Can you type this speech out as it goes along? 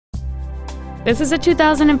This is a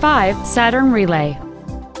 2005 Saturn Relay.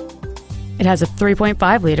 It has a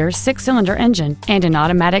 3.5-liter 6-cylinder engine and an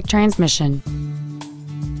automatic transmission.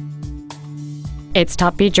 Its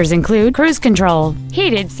top features include cruise control,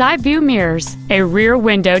 heated side view mirrors, a rear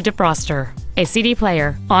window defroster, a CD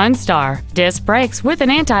player, OnStar, disc brakes with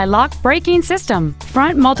an anti-lock braking system,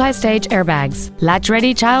 front multi-stage airbags,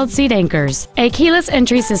 latch-ready child seat anchors, a keyless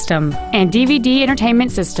entry system, and DVD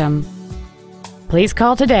entertainment system. Please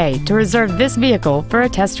call today to reserve this vehicle for a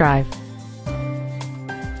test drive.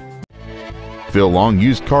 Phil Long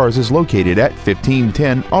Used Cars is located at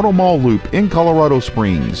 1510 Auto Mall Loop in Colorado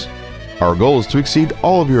Springs. Our goal is to exceed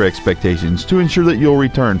all of your expectations to ensure that you'll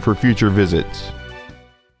return for future visits.